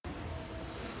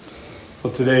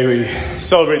Well, today we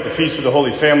celebrate the Feast of the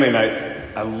Holy Family, and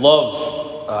I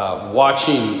love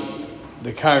watching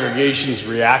the congregation's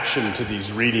reaction to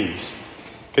these readings.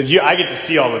 Because I get to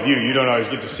see all of you. You don't always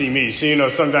get to see me. So,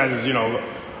 sometimes,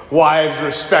 wives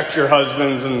respect your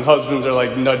husbands, and husbands are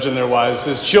like nudging their wives.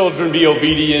 It says, children, be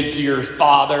obedient to your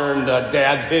father, and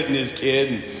dad's hitting his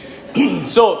kid. And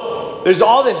so there's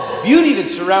all this beauty that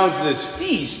surrounds this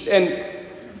feast. And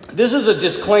this is a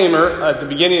disclaimer at the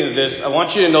beginning of this. I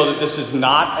want you to know that this is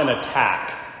not an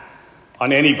attack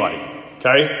on anybody,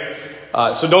 okay?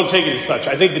 So don't take it as such.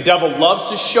 I think the devil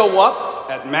loves to show up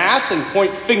at Mass and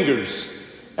point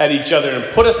fingers at each other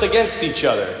and put us against each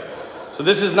other. So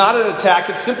this is not an attack.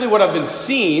 It's simply what I've been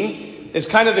seeing is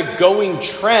kind of the going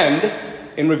trend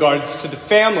in regards to the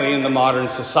family in the modern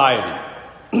society.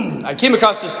 I came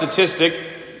across this statistic,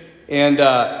 and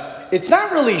it's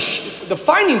not really, the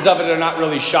findings of it are not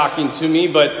really shocking to me,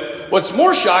 but what's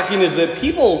more shocking is that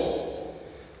people,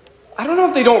 I don't know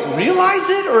if they don't realize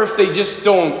it or if they just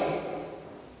don't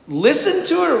listen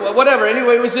to it or whatever.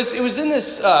 Anyway, it was in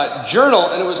this journal,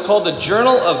 and it was called the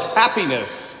Journal of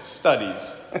Happiness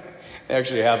Studies. They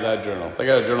actually have that journal. They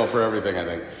got a journal for everything, I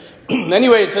think.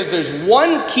 Anyway, it says there's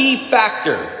one key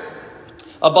factor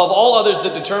above all others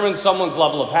that determines someone's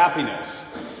level of happiness.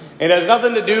 It has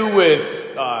nothing to do with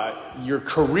your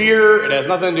career. It has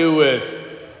nothing to do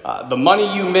with the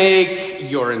money you make,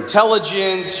 your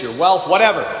intelligence, your wealth,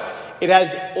 whatever. It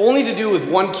has only to do with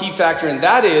one key factor, and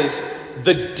that is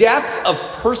the depth of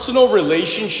personal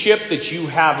relationship that you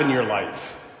have in your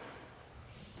life.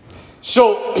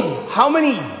 So, how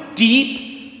many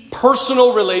deep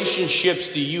personal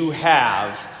relationships do you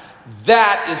have?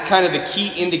 That is kind of the key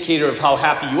indicator of how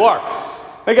happy you are.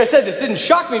 Like I said, this didn't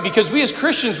shock me because we as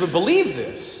Christians would believe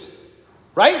this.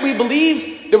 Right? We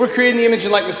believe that we're created in the image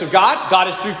and likeness of God. God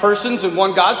is three persons and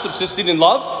one God subsisting in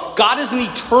love. God is an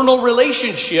eternal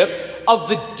relationship of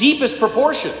the deepest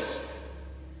proportions.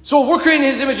 So if we're created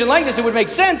in His image and likeness, it would make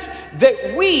sense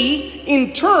that we,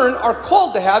 in turn, are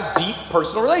called to have deep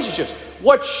personal relationships.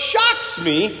 What shocks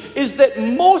me is that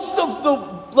most of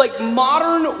the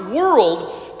modern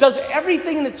world does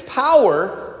everything in its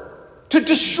power to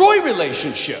destroy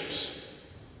relationships.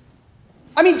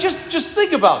 I mean, just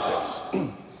think about this.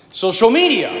 Social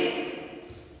media.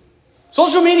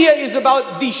 Social media is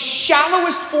about the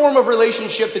shallowest form of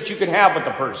relationship that you can have with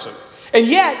a person. And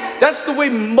yet, that's the way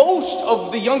most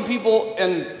of the young people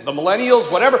and the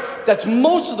millennials, whatever, that's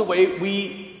most of the way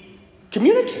we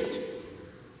communicate.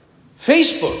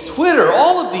 Facebook, Twitter,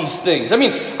 all of these things. I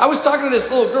mean, I was talking to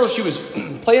this little girl, she was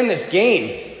playing this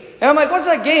game. And I'm like, what's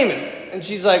that game? And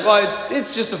she's like, well,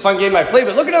 it's just a fun game I play,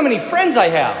 but look at how many friends I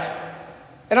have.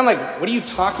 And I'm like, what are you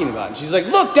talking about? And she's like,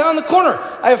 look, down the corner,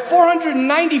 I have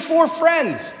 494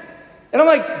 friends. And I'm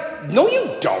like, no,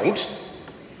 you don't.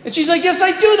 And she's like, yes,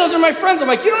 I do. Those are my friends. I'm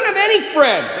like, you don't have any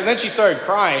friends. And then she started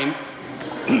crying.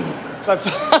 So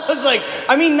I was like,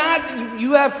 I mean, not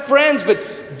you have friends, but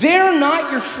they're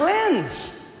not your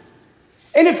friends.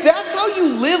 And if that's how you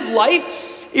live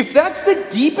life, if that's the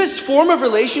deepest form of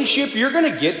relationship you're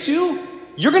going to get to,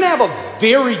 you're going to have a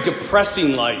very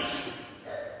depressing life.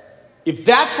 If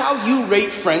that's how you rate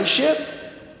friendship,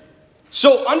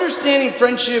 so understanding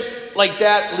friendship like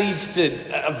that leads to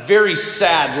a very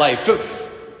sad life.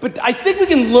 But I think we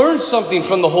can learn something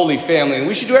from the Holy Family, and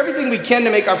we should do everything we can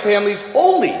to make our families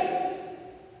holy.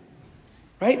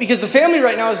 Right? Because the family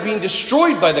right now is being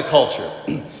destroyed by the culture.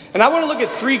 And I want to look at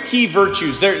three key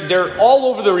virtues. They're all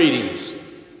over the readings.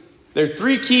 There are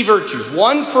three key virtues.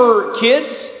 One for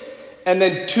kids, and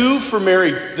then two for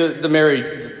the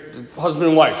married husband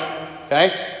and wife.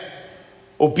 Okay?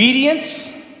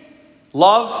 Obedience,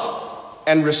 love,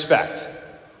 and respect.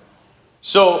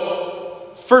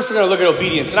 So, first we're going to look at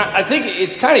obedience. And I think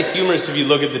it's kind of humorous if you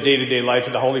look at the day-to-day life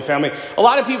of the Holy Family. A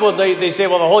lot of people, they say,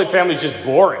 well, the Holy Family is just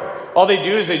boring. All they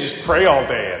do is they just pray all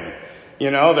day.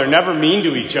 And, they're never mean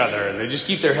to each other. And they just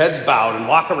keep their heads bowed and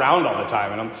walk around all the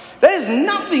time. And that is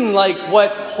nothing like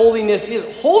what holiness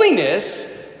is.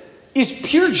 Holiness is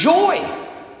pure joy.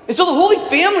 And so the Holy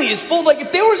Family is full of,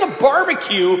 if there was a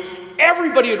barbecue,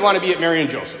 everybody would want to be at Mary and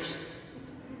Joseph's.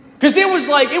 Because it was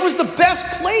the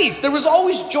best place. There was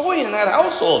always joy in that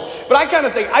household. But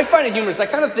I find it humorous. I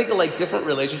kind of think of different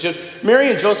relationships. Mary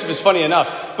and Joseph is funny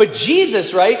enough. But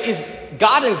Jesus, right, is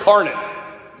God incarnate.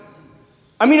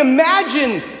 I mean,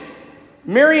 imagine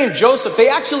Mary and Joseph, they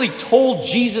actually told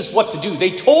Jesus what to do.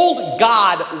 They told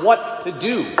God what to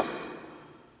do.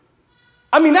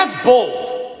 I mean, that's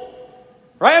bold.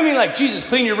 Right? I mean, Jesus,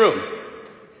 clean your room.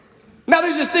 Now,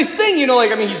 there's this thing,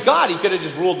 he's God. He could have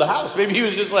just ruled the house. Maybe he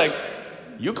was just like,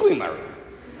 you clean my room.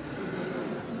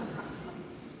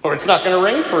 Or it's not going to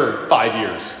rain for 5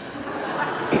 years.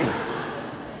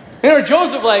 Or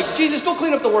Joseph like, Jesus, go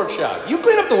clean up the workshop. You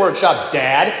clean up the workshop,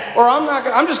 Dad, or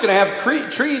I'm just going to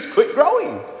have trees quit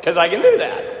growing because I can do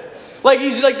that. Like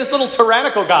he's like this little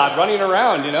tyrannical God running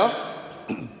around,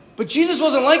 But Jesus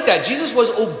wasn't like that. Jesus was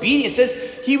obedient. It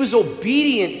says he was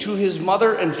obedient to his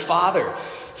mother and father.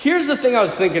 Here's the thing I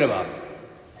was thinking about.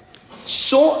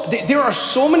 There are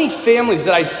so many families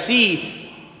that I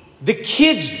see, the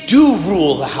kids do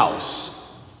rule the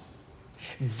house.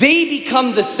 They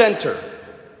become the center.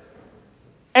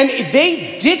 And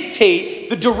they dictate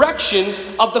the direction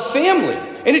of the family.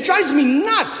 And it drives me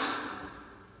nuts.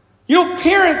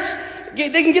 Parents,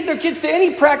 they can get their kids to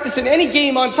any practice and any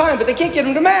game on time, but they can't get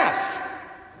them to mass.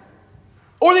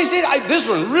 Or they say, this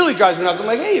one really drives me nuts. I'm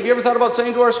like, hey, have you ever thought about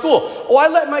saying to our school, I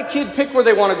let my kid pick where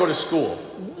they want to go to school.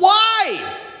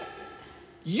 Why?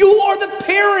 You are the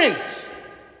parent.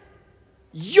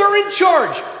 You're in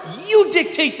charge. You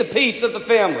dictate the pace of the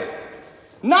family,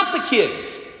 not the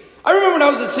kids. I remember when I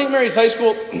was at St. Mary's High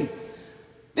School,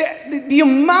 the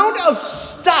amount of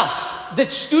stuff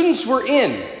that students were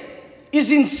in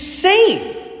is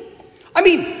insane. I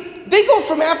mean, they go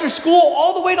from after school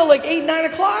all the way to like 8, 9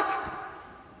 o'clock.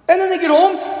 And then they get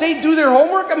home, they do their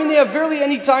homework. I mean, they have barely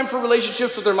any time for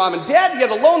relationships with their mom and dad, yet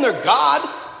alone their God.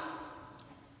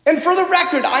 And for the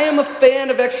record, I am a fan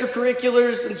of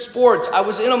extracurriculars and sports. I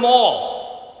was in them all.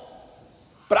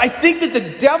 But I think that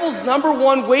the devil's number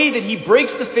one way that he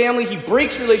breaks the family, he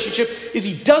breaks relationship, is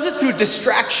he does it through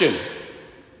distraction.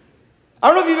 I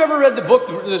don't know if you've ever read the book,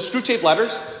 The Screwtape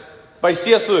Letters, by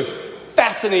C.S. Lewis.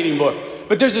 Fascinating book.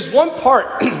 But there's this one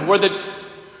part where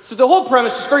the whole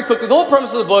premise, just very quickly, the whole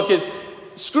premise of the book is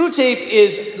Screwtape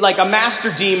is like a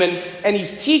master demon, and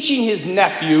he's teaching his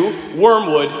nephew,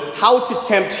 Wormwood, how to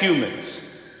tempt humans.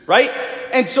 Right?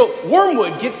 And so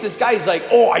Wormwood gets this guy, he's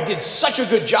like, I did such a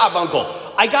good job, Uncle.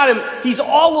 I got him, he's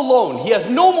all alone. He has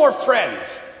no more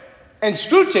friends. And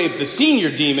Screwtape, the senior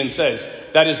demon, says,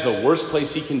 that is the worst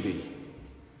place he can be.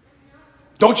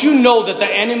 Don't you know that the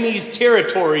enemy's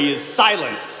territory is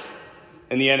silence?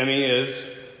 And the enemy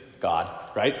is God,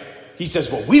 right? He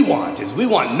says, what we want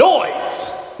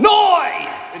noise.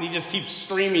 Noise! And he just keeps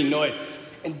screaming noise.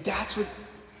 And that's what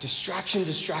distraction.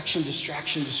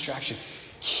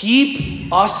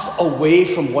 Keep us away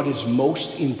from what is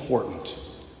most important.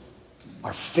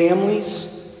 Our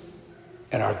families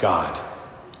and our God.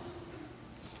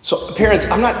 So parents,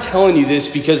 I'm not telling you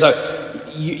this because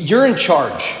you're in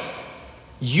charge.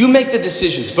 You make the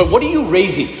decisions. But what are you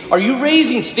raising? Are you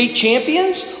raising state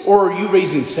champions or are you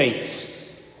raising saints?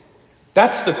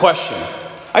 That's the question.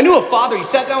 I knew a father, he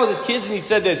sat down with his kids and he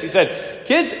said this. He said,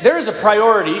 kids, there is a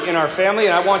priority in our family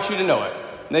and I want you to know it.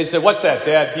 And they said, what's that,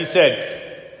 Dad? He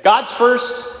said, God's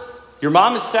first, your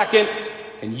mom is second,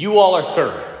 and you all are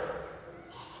third.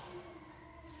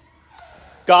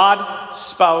 God,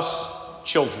 spouse,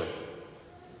 children.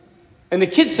 And the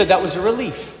kids said that was a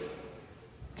relief.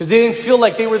 Because they didn't feel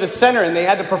like they were the center and they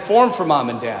had to perform for mom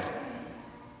and dad.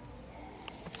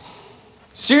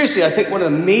 Seriously, I think one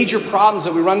of the major problems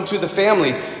that we run into the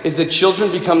family is that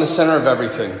children become the center of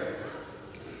everything.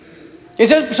 And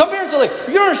so some parents are like,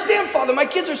 you don't understand, Father, my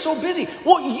kids are so busy.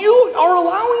 Well, you are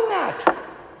allowing that.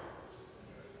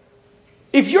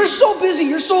 If you're so busy,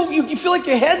 you feel like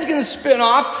your head's going to spin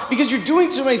off because you're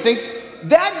doing so many things,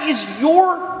 that is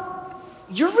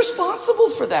you're responsible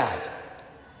for that.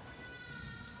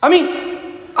 I mean,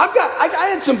 I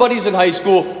had some buddies in high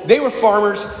school, they were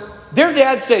farmers. Their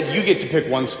dad said, you get to pick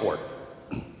one sport.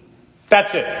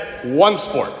 That's it. One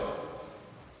sport.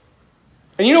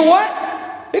 And you know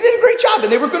what? They did a great job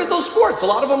and they were good at those sports. A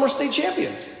lot of them were state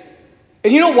champions.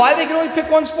 And you know why they could only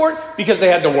pick one sport? Because they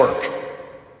had to work.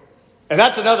 And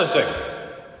that's another thing.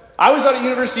 I was out at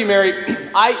University of Mary.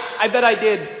 I bet I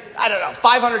did,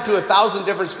 500 to 1,000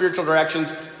 different spiritual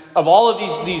directions of all of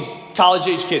these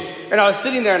college-age kids. And I was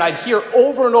sitting there and I'd hear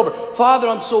over and over, Father,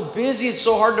 I'm so busy. It's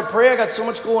so hard to pray. I got so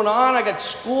much going on. I got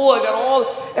school. I got all.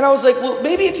 And I was like, well,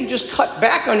 maybe if you just cut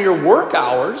back on your work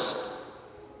hours,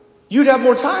 you'd have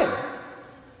more time.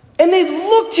 And they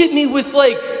looked at me with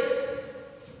like,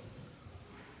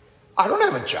 I don't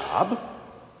have a job.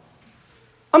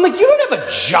 I'm like, you don't have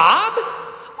a job?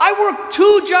 I worked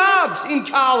 2 jobs in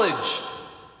college.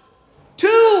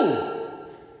 2.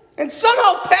 And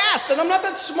somehow passed, and I'm not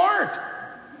that smart.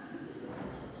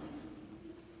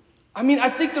 I mean, I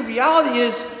think the reality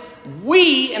is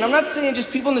we, and I'm not saying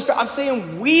just people in this, I'm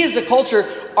saying we as a culture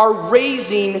are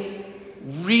raising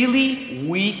really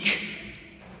weak,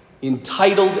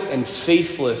 entitled, and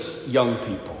faithless young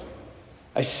people.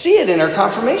 I see it in our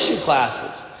confirmation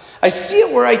classes. I see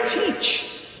it where I teach.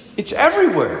 It's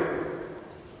everywhere.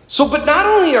 So, but not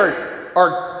only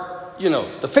are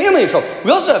the family in trouble,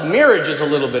 we also have marriages a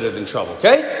little bit in trouble,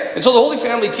 okay? And so the Holy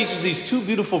Family teaches these two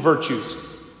beautiful virtues.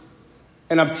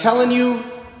 And I'm telling you,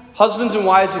 husbands and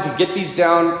wives, if you get these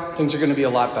down, things are going to be a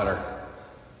lot better.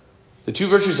 The two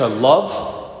virtues are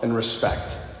love and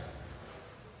respect.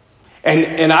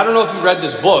 And I don't know if you read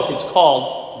this book. It's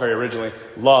called, very originally,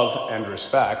 Love and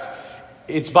Respect.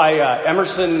 It's by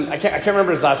Emerson. I can't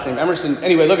remember his last name. Emerson.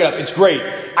 Anyway, look it up. It's great.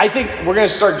 I think we're going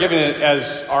to start giving it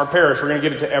as our parish. We're going to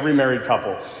give it to every married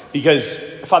couple.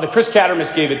 Because Father Chris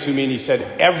Cattermas gave it to me and he said,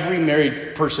 every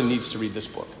married person needs to read this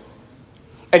book.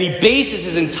 And he bases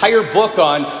his entire book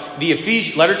on the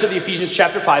letter to the Ephesians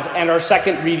chapter 5 and our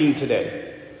second reading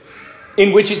today,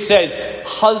 in which it says,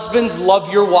 husbands,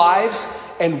 love your wives,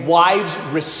 and wives,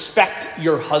 respect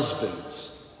your husbands.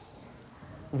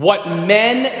 What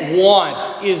men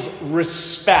want is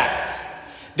respect.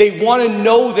 They want to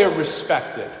know they're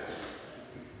respected.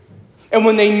 And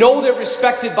when they know they're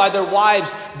respected by their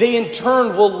wives, they in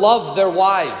turn will love their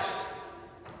wives.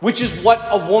 Which is what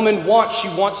a woman wants. She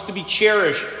wants to be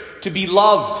cherished, to be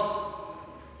loved.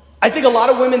 I think a lot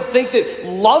of women think that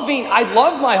I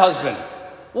love my husband.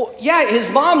 Well, yeah, his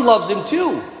mom loves him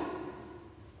too.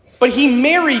 But he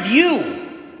married you.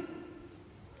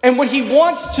 And what he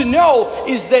wants to know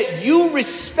is that you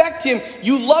respect him,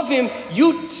 you love him,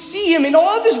 you see him in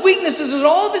all of his weaknesses and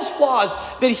all of his flaws,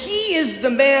 that he is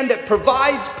the man that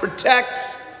provides,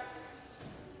 protects,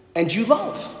 and you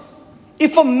love.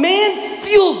 If a man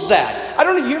feels that, I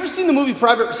don't know, you ever seen the movie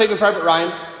Saving Private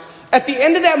Ryan? At the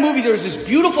end of that movie, there's this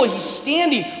beautiful, he's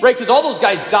standing, right, because all those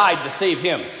guys died to save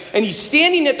him. And he's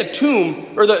standing at the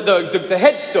tomb, or the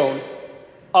headstone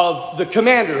of the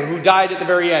commander who died at the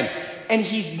very end. And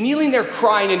he's kneeling there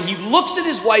crying, and he looks at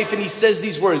his wife and he says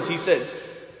these words. He says,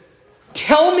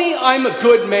 "Tell me I'm a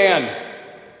good man."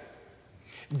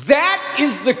 That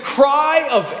is the cry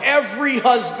of every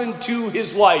husband to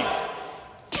his wife.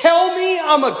 Tell me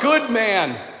I'm a good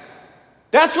man.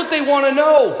 That's what they want to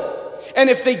know. And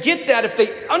if they get that, if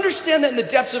they understand that in the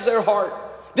depths of their heart,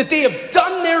 that they have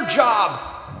done their job,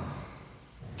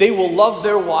 they will love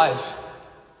their wives.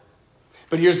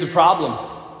 But here's the problem.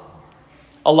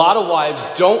 A lot of wives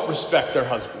don't respect their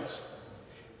husbands.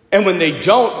 And when they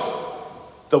don't,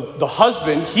 the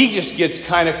husband, he just gets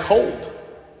kind of cold,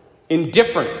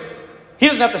 indifferent. He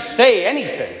doesn't have to say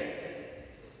anything.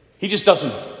 He just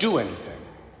doesn't do anything.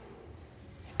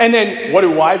 And then what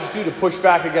do wives do to push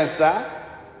back against that?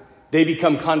 They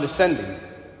become condescending,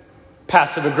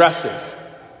 passive aggressive.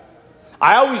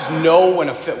 I always know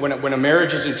when a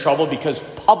marriage is in trouble because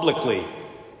publicly,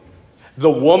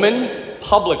 the woman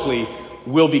publicly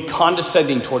will be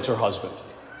condescending towards her husband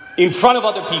in front of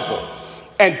other people.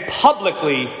 And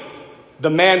publicly, the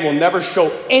man will never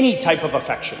show any type of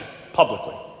affection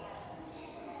publicly.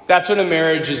 That's when a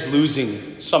marriage is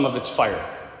losing some of its fire.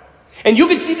 And you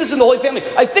can see this in the Holy Family.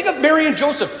 I think of Mary and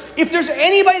Joseph. If there's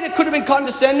anybody that could have been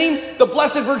condescending, the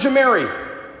Blessed Virgin Mary.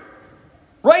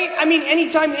 Right? I mean,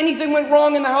 anytime anything went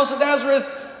wrong in the house of Nazareth,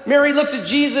 Mary looks at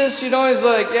Jesus, he's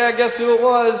like, yeah, guess who it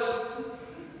was?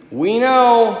 We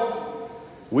know.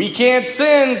 We can't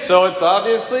sin, so it's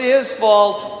obviously his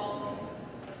fault.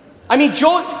 I mean,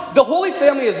 the Holy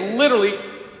Family is literally,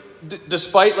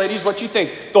 despite, ladies, what you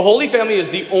think, the Holy Family is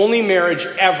the only marriage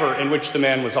ever in which the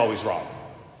man was always wrong.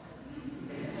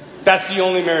 That's the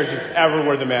only marriage that's ever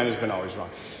where the man has been always wrong.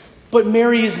 But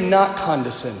Mary is not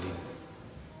condescending.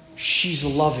 She's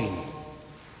loving.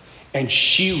 And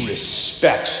she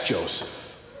respects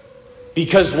Joseph.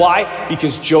 Because why?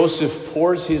 Because Joseph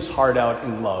pours his heart out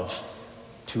in love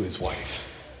to his wife.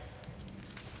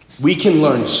 We can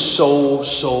learn so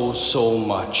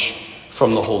much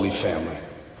from the Holy Family.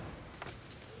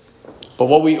 But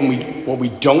what we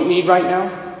don't need right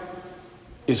now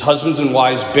is husbands and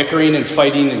wives bickering and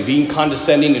fighting and being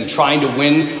condescending and trying to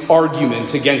win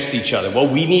arguments against each other. What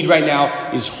we need right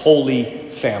now is holy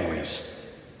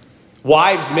families.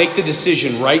 Wives, make the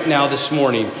decision right now this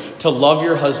morning to love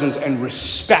your husbands and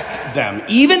respect them,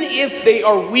 even if they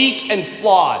are weak and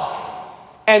flawed.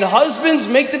 And husbands,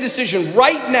 make the decision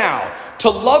right now to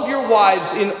love your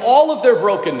wives in all of their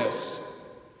brokenness.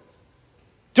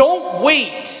 Don't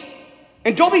wait.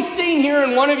 And don't be sitting here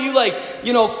and one of you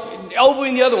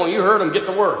elbowing the other one. You heard him, get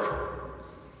to work.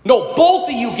 No, both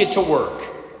of you get to work.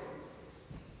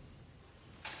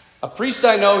 A priest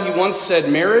I know, he once said,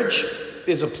 marriage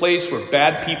is a place where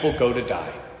bad people go to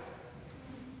die.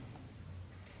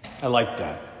 I like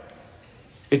that.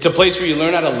 It's a place where you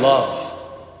learn how to love,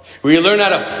 where you learn how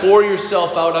to pour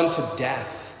yourself out unto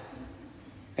death.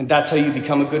 And that's how you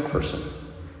become a good person.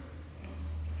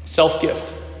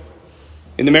 Self-gift.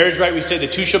 In the marriage rite, we say the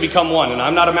two shall become one. And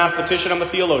I'm not a mathematician, I'm a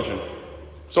theologian.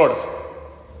 Sort of.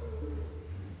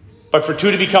 But for two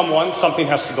to become one, something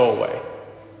has to go away.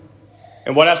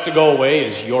 And what has to go away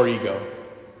is your ego,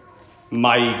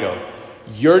 my ego,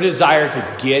 your desire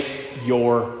to get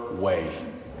your way.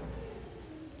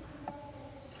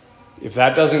 If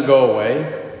that doesn't go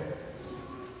away,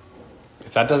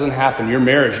 if that doesn't happen, your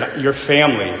marriage, your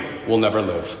family will never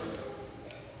live.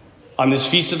 On this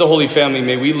Feast of the Holy Family,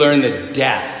 may we learn that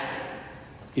death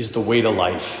is the way to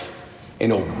life.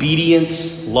 And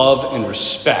obedience, love, and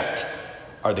respect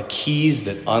are the keys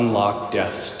that unlock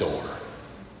death's door.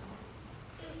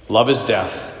 Love is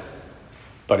death,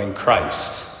 but in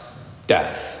Christ,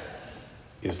 death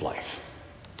is life.